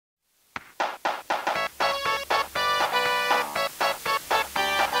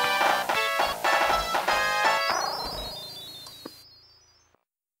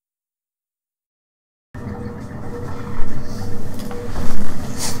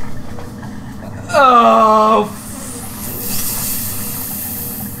Oh.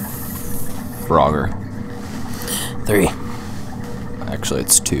 Frogger. 3. Actually,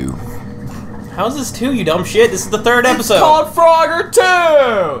 it's 2. How's this 2, you dumb shit? This is the 3rd episode. It's called Frogger 2.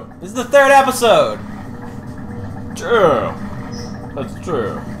 This is the 3rd episode. True. That's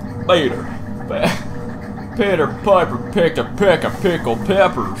true. Peter Piper picked a peck of pickled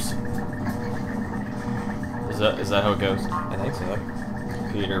peppers. Is that how it goes? I think so.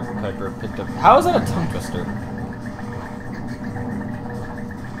 Peter Piper picked up. How is that a tongue twister?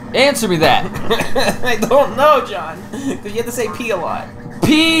 Answer me that. I don't know, John. Because you have to say P a lot.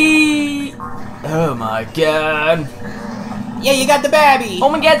 P. Oh my god. Yeah, you got the babby. Oh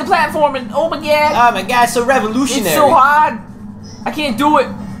my god, the platforming. Oh my god. Oh my god, so revolutionary. It's so hard. I can't do it.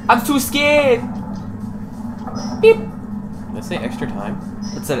 I'm too scared. Beep. Let's say extra time.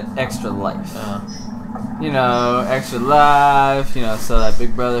 It's an extra life. You know, extra life. You know, so that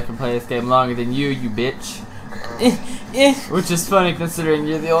Big Brother can play this game longer than you bitch. Which is funny considering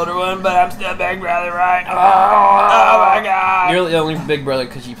you're the older one, but I'm still Big Brother, right? Oh my god! You're the only Big Brother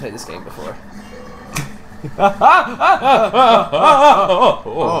because you played this game before. I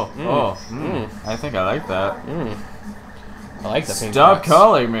think I like that. I like that. Stop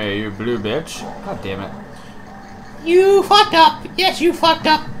calling me, you blue bitch. God damn it. You fucked up. Yes, you fucked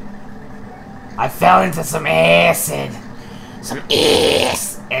up. I fell into some acid. Some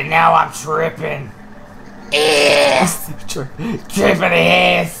ass. And now I'm tripping. Ass. Tripping the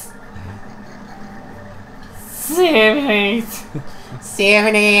ass. 7 8.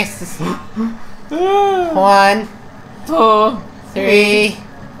 7 asses. 1, 2, 3.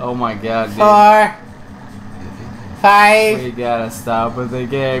 Oh my god, dude. 4, 5. We gotta stop with the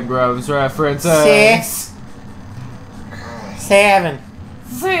Game Grumps references. 6, 7.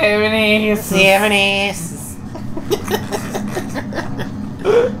 7 asses. 7 asses.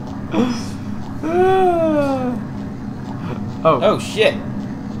 Oh shit!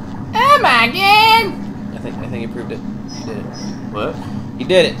 Oh my god! I think he proved it. He did it. What? He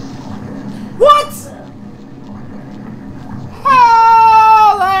did it. What?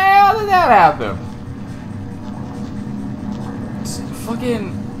 How the hell did that happen? Fucking.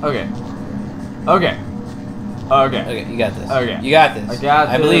 Okay. Okay. Okay. Okay, you got this. Okay. You got this. I got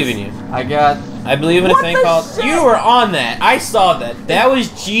this. I believe in you. I believe in a What thing the called. shit? You were on that. I saw that. That was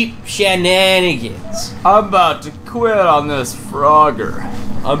Jeep shenanigans. I'm about to quit on this Frogger.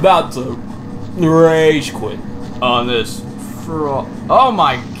 I'm about to rage quit. On this Oh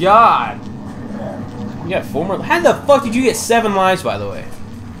my god. You got 4 more. How the fuck did you get 7 lives, by the way?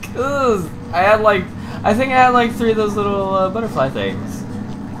 Cause I think I had like 3 of those little butterfly things.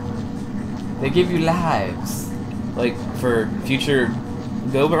 They give you lives. Like for future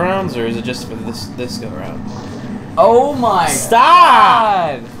go rounds, or is it just for this go round? Oh my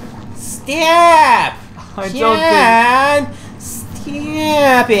Stop! god. Stop! I don't John,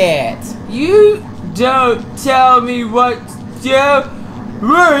 stop it! You don't tell me what to do.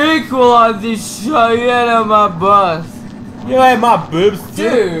 We're equal on this show. Get on my bus. You had my boobs,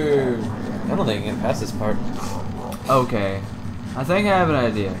 Dude. I don't think I can get past this part. Okay. I think I have an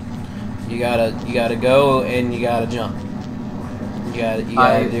idea. You gotta go and you gotta jump. You gotta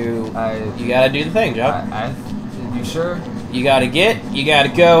do the thing, Joe. You sure? You gotta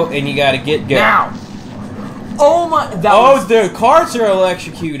go, and you gotta get go. Now! Oh my, The carts are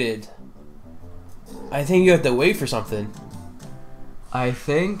electrocuted. I think you have to wait for something. I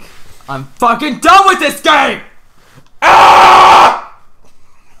think I'm fucking done with this game! Ah!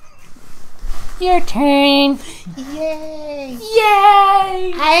 Your turn. Yay!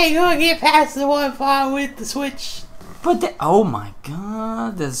 Yay! I ain't gonna get past the one part with the switch. But oh my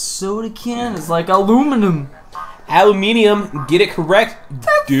god, the soda can is like aluminum. Aluminium, get it correct,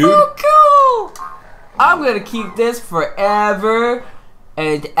 That's dude. so cool! I'm gonna keep this forever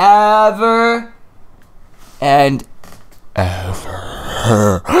and ever and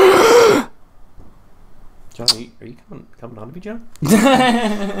ever. John, are you coming on to me, John?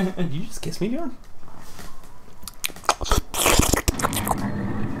 Did you just kiss me, John?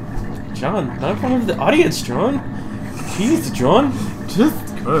 John, not in front of the audience, John. Jesus, John.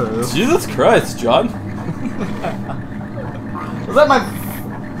 Jesus Christ, John. Was that my...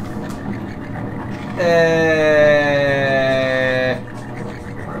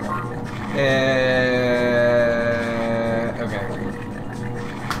 okay.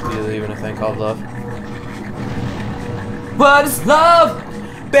 Do you believe in a thing called love? What is love?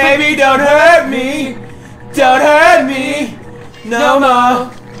 Baby, don't hurt me. Don't hurt me. No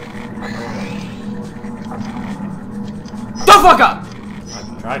more. The fuck up!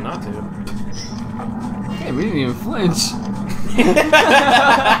 I tried not to. Hey, we didn't even flinch.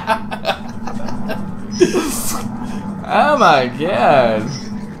 Oh my god.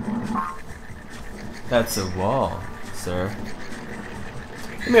 That's a wall, sir.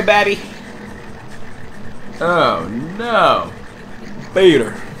 Come here, baby. Oh no.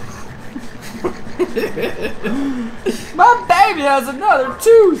 Peter. My baby has another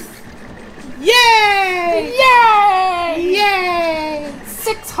tooth. Yay! Yay! Yay!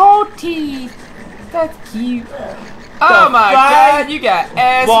 6 whole teeth. That's cute. Oh my god, you got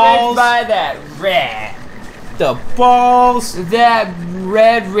ass balls. licked by that rat. The balls. That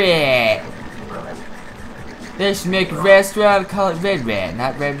red rat. They should make a restaurant and call it Red Rat,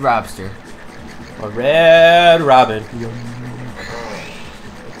 not Red Lobster. A red robin.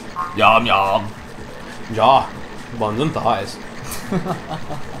 Yum yum. Ja. Buns and thighs.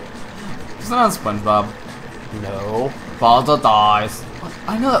 It's not on SpongeBob. No. Balls or thighs.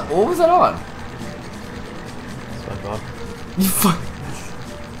 I know that. What was that on? SpongeBob. You fuck.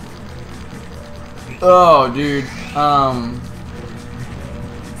 Oh, dude.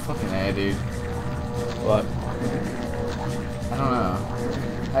 Fucking A, dude. What? I don't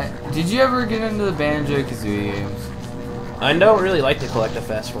know. Did you ever get into the Banjo-Kazooie games? I don't really like the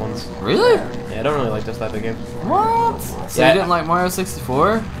Collect-A-Fest ones. Really? Yeah, I don't really like those type of games. What? So Yeah. you didn't like Mario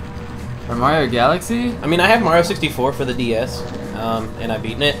 64? Or Mario Galaxy? I mean, I have Mario 64 for the DS, and I've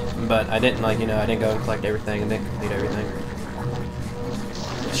beaten it, but I didn't I didn't go and collect everything and didn't complete everything.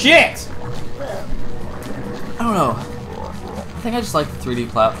 Shit! I don't know. I think I just like the 3D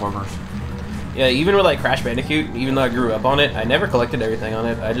platformers. Yeah, even with like Crash Bandicoot, even though I grew up on it, I never collected everything on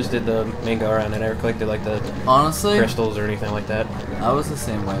it. I just did the main go around. I never collected like the Honestly, crystals or anything like that. I was the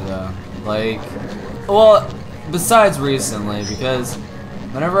same way though. Like, well, besides recently, because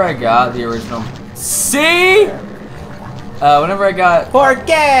whenever I got the original, whenever I got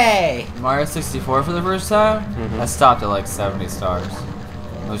 4K! Mario 64 for the first time, Mhm. I stopped at like 70 stars,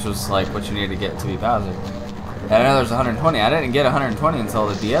 which was like what you needed to get to be Bowser. And I know there's 120. I didn't get 120 until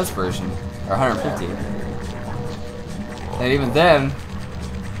the DS version, or 150. And even then,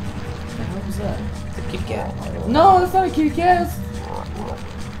 what was that? The Kit Kat. No, that's not a kitty cat.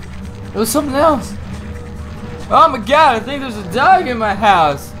 It was something else. Oh my god, I think there's a dog in my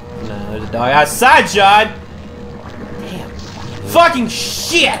house. No, there's a dog outside, John! Damn. Fucking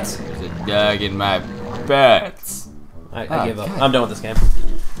shit! There's a dog in my pants. I Oh, give up. God. I'm done with this game.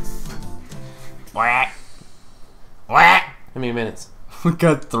 Whack. Whack. How many minutes? We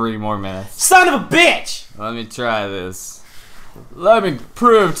got 3 more minutes. Son of a bitch! Let me try this. Let me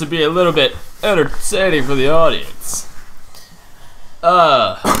prove to be a little bit entertaining for the audience.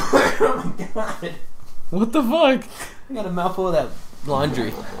 Oh my god. What the fuck? I got a mouthful of that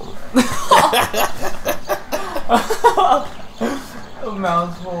laundry. A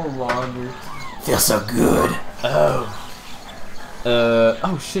mouthful of laundry. Feels so good. Oh.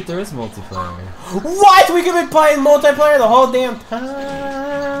 Oh shit, there is multiplayer. What? We could be playing multiplayer the whole damn time.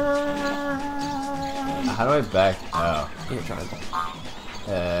 How do I back? Oh. Here, try it.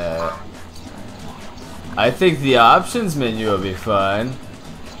 I think the options menu will be fun.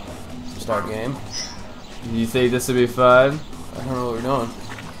 Start game. You think this would be fun? I don't know what we're doing.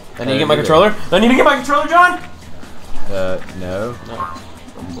 I need to get my controller. I need to get my controller, John. No. No. I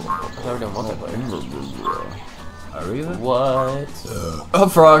thought we were doing multiplayer. Are we gonna? What? Oh,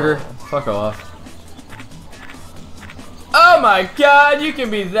 Frogger. Fuck off. Oh my god, you can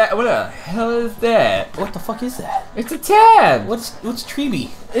be that. What the hell is that? What the fuck is that? It's a tab. What's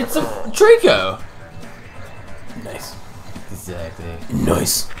Treeby? It's a Trico. Nice. Exactly.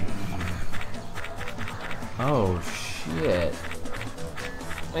 Nice. Oh shit.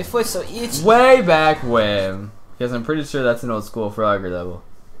 My foot's so itchy. Way back when. Because I'm pretty sure that's an old school Frogger level.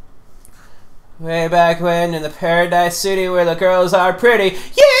 Way back when in the Paradise City where the girls are pretty.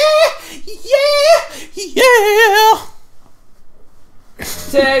 Yeah! Yeah! Yeah!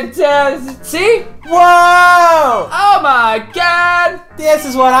 See? Whoa! Oh my god! This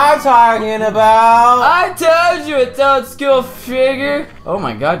is what I'm talking about. I told you it's old school figure. Oh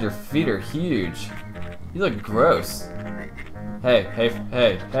my god, your feet are huge. You look gross. Hey, hey,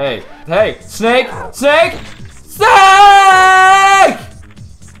 hey, hey, hey! Snake! Snake! Snake!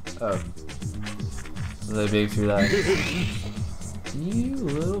 Oh. Was I being too loud? You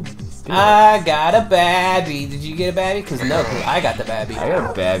little bitch. I got a babby. Did you get a babby? Cause no, cause I got the babby. I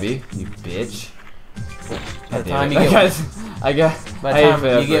got a babby, you bitch. By the God time damn you it. get, I got. by the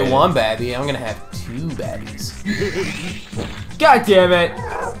time you get one babby, I'm gonna have 2 babbies. God damn it!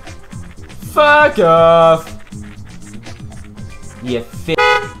 Fuck off! You fit.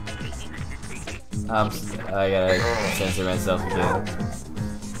 I gotta censor myself again.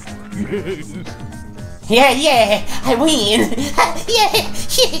 Yeah, I win. Yeah.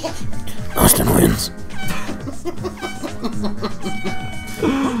 Austin wins.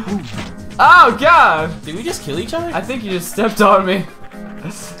 Oh god! Did we just kill each other? I think you just stepped on me.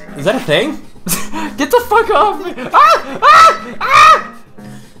 Is that a thing? Get the fuck off me! Ah! Ah! Ah!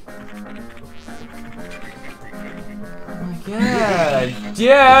 Oh my god.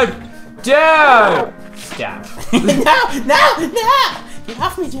 Dude! Stop. No! Get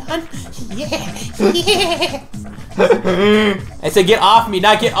off me, John. Yeah. I said get off me,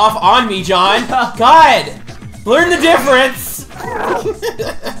 not get off on me, John. God! Learn the difference!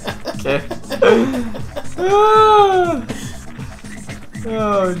 Okay.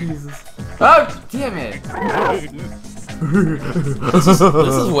 Oh, Jesus. Oh, damn it. This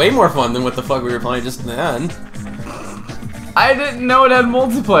is way more fun than what the fuck we were playing just then. I didn't know it had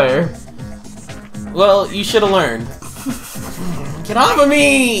multiplayer. Well, you should have learned. Get off of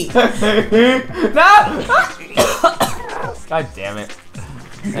me! No! God damn it.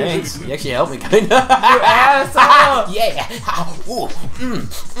 Thanks. You actually helped me, kinda. You asshole! Yeah. Ooh.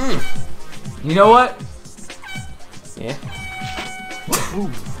 You know what? Yeah.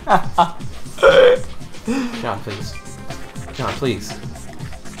 John, please. John, please.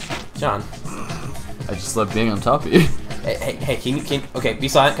 John. I just love being on top of you. Hey, can okay, be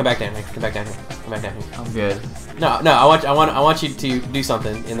silent, come back down here. Come back down here. Come back down here. I'm good. No, I want you to do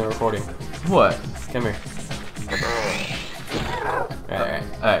something in the recording. What? Come here.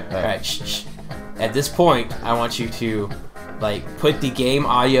 Alright, shh. At this point, I want you to, like, put the game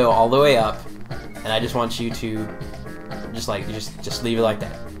audio all the way up, and I just want you to, just leave it like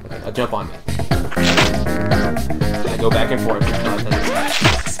that. Okay, now jump on me. I go back and forth. Yeah,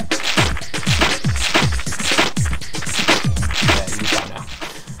 you can stop now.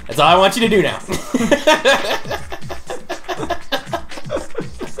 That's all I want you to do now.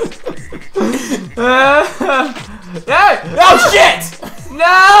 Oh shit!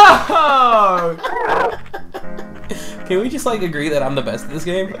 No! Can we just like agree that I'm the best at this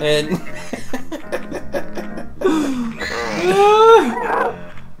game? And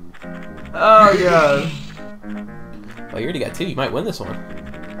oh god. well, you already got 2. You might win this one.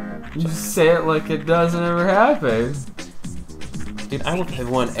 You just say it like it doesn't ever happen. Dude, I have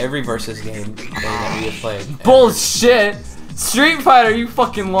won every versus game that we have played. Bullshit! Street Fighter, you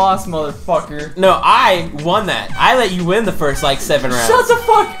fucking lost, motherfucker. No, I won that. I let you win the first like 7 rounds. Shut the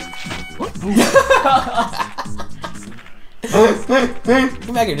fuck!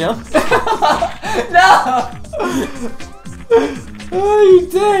 Come back here, John. No! Oh, you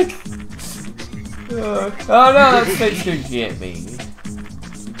dick! Oh no, that's face gonna get me.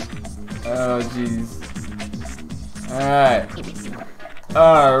 Oh jeez. Alright.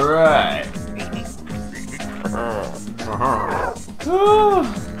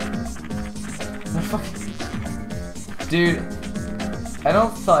 Dude, I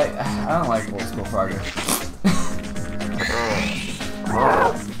don't like old school progress.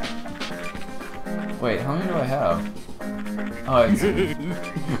 Wait, how many do I have? Oh, it's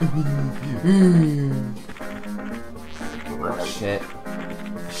shit.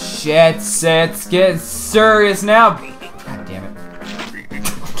 Shit's getting serious now. God damn it.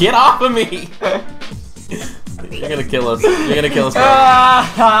 Get off of me! You're gonna kill us. You're gonna kill us.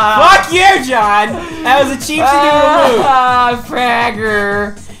 Fuck you, John! That was a cheap shit to remove.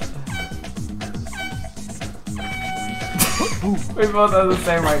 Fragger. We both have the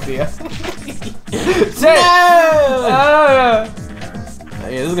same idea. Shit! No! Yeah,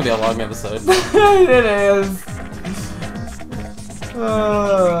 this is gonna be a long episode. it is.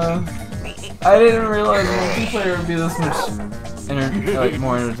 I didn't realize multiplayer would be this much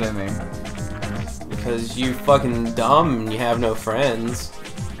more entertaining. Because you fucking dumb and you have no friends.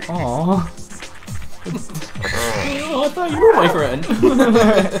 Aww. Oh, I thought you were my friend.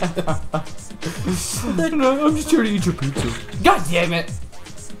 No, I'm just trying to eat your pizza. God damn it!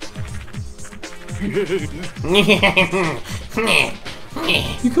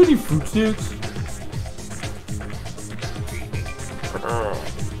 You couldn't eat fruit sticks?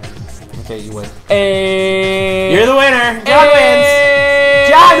 Okay, you win. Hey. You're the winner!